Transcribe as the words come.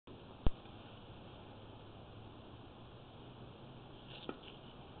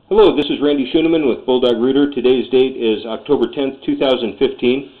Hello, this is Randy Schuneman with Bulldog Rooter. Today's date is October 10th,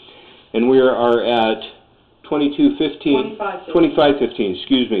 2015, and we are at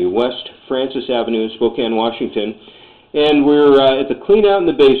 2515, West Francis Avenue in Spokane, Washington. And we're at the clean out in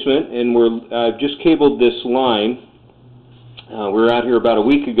the basement, and I've just cabled this line. We were out here about a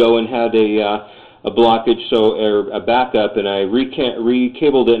week ago and had a blockage, or a backup, and I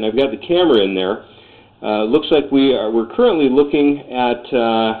recabled it, and I've got the camera in there. Looks like we're currently looking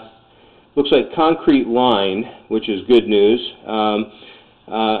at looks like concrete line, which is good news.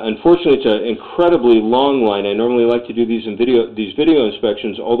 Unfortunately, it's an incredibly long line. I normally like to do these video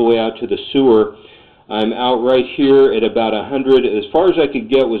inspections all the way out to the sewer. I'm out right here at about 100. As far as I could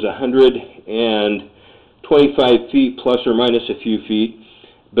get was 125 feet, plus or minus a few feet.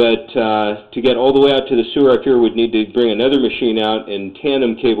 But to get all the way out to the sewer, I figure we'd need to bring another machine out and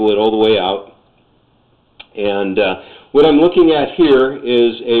tandem cable it all the way out. And what I'm looking at here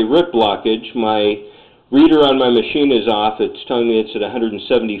is a rip blockage. My reader on my machine is off. It's telling me it's at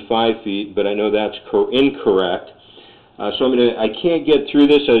 175 feet, but I know that's incorrect. So I can't get through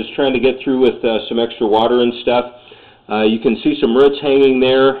this. I was trying to get through with some extra water and stuff. You can see some roots hanging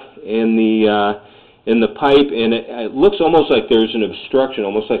there in the pipe, and it looks almost like there's an obstruction,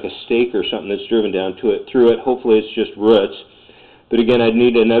 almost like a stake or something that's driven down through it. Hopefully it's just roots. But again, I'd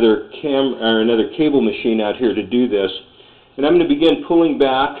need another cable machine out here to do this. And I'm going to begin pulling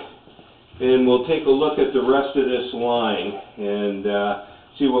back, and we'll take a look at the rest of this line and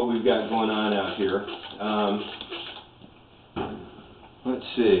see what we've got going on out here. Let's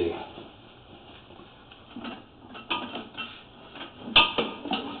see.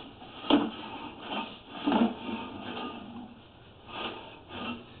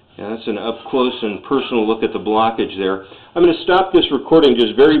 That's an up-close and personal look at the blockage there. I'm going to stop this recording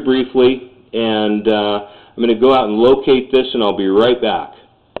just very briefly, and I'm going to go out and locate this, and I'll be right back.